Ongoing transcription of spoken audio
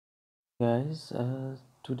Guys,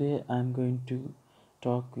 today I'm going to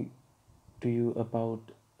talk to you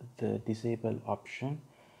about the disable option.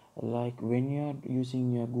 Like when you're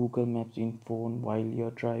using your Google Maps in phone while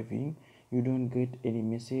you're driving, you don't get any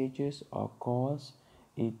messages or calls.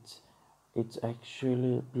 It's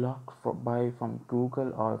actually blocked from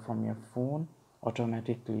Google or from your phone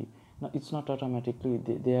automatically. No, it's not automatically.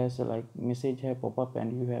 There's a like message have pop up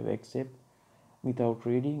and you have accept without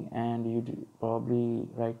reading, and probably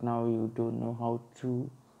right now you don't know how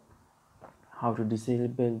to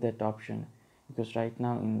disable that option, because right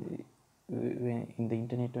now in the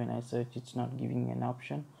internet when I search it's not giving an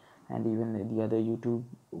option, and even the other YouTube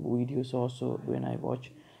videos also when I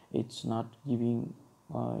watch it's not giving,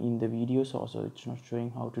 in the videos also it's not showing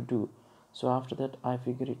how to do. So after that I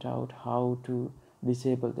figured it out how to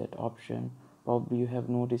disable that option. Probably you have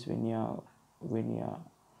noticed when you're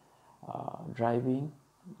driving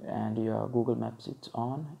and your Google Maps it's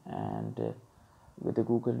on, and with the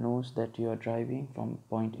Google knows that you are driving from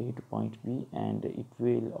point A to point B, and it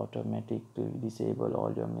will automatically disable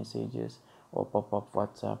all your messages or pop up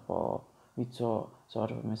WhatsApp or which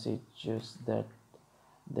sort of messages that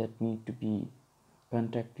need to be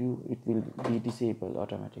contact you, it will be disabled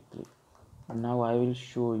automatically. Now I will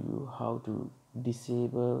show you how to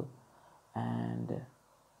disable, and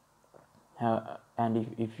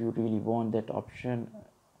if you really want that option,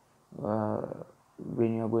 uh,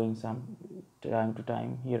 when you're going some time to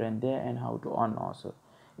time here and there, and how to on also.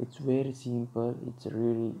 It's very simple, it's a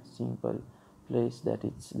really simple place that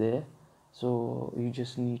it's there. So you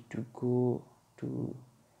just need to go to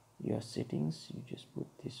your settings, you just put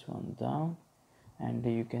this one down, and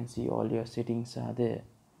you can see all your settings are there.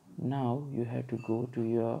 Now you have to go to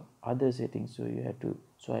your other settings, so you have to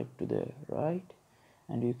swipe to the right,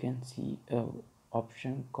 and you can see a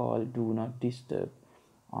option called do not disturb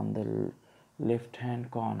on the left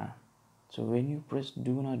hand corner. So when you press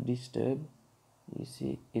do not disturb, you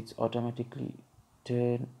see it's automatically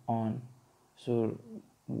turn on. So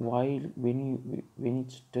while when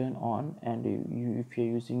it's turn on, and if you're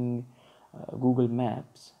using Google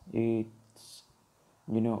Maps, it's,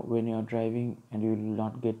 when you're driving and you will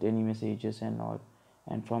not get any messages and all.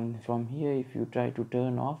 And from here if you try to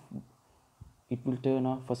turn off, it will turn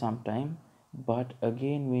off for some time, but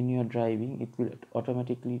again when you're driving it will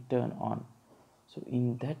automatically turn on. So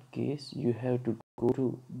in that case you have to go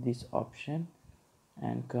to this option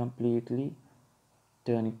and completely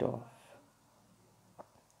turn it off.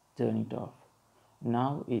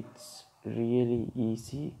 Now it's really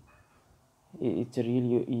easy. It's a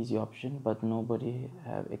really easy option, but nobody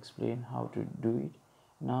have explained how to do it.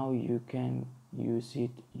 Now you can use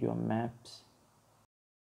it your maps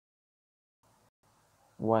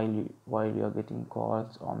while you're getting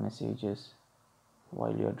calls or messages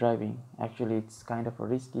while you're driving. Actually it's kind of a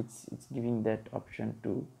risk. It's giving that option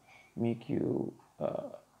to make you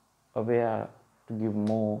aware, to give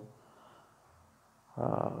more,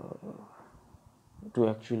 uh, to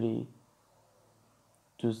actually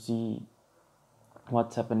to see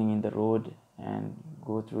what's happening in the road and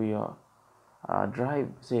go through your drive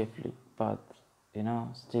safely. But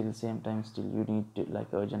still same time still you need to,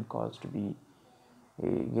 like urgent calls to be,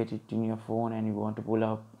 get it in your phone and you want to pull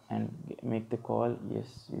up and make the call,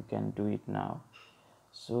 yes you can do it now.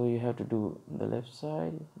 So you have to do the left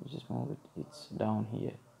side, you just move it, it's down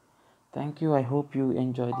here. Thank you, I hope you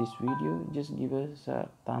enjoyed this video. Just give us a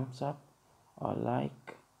thumbs up or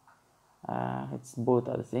like, it's both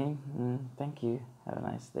are the same. Thank you, have a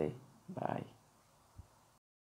nice day, bye.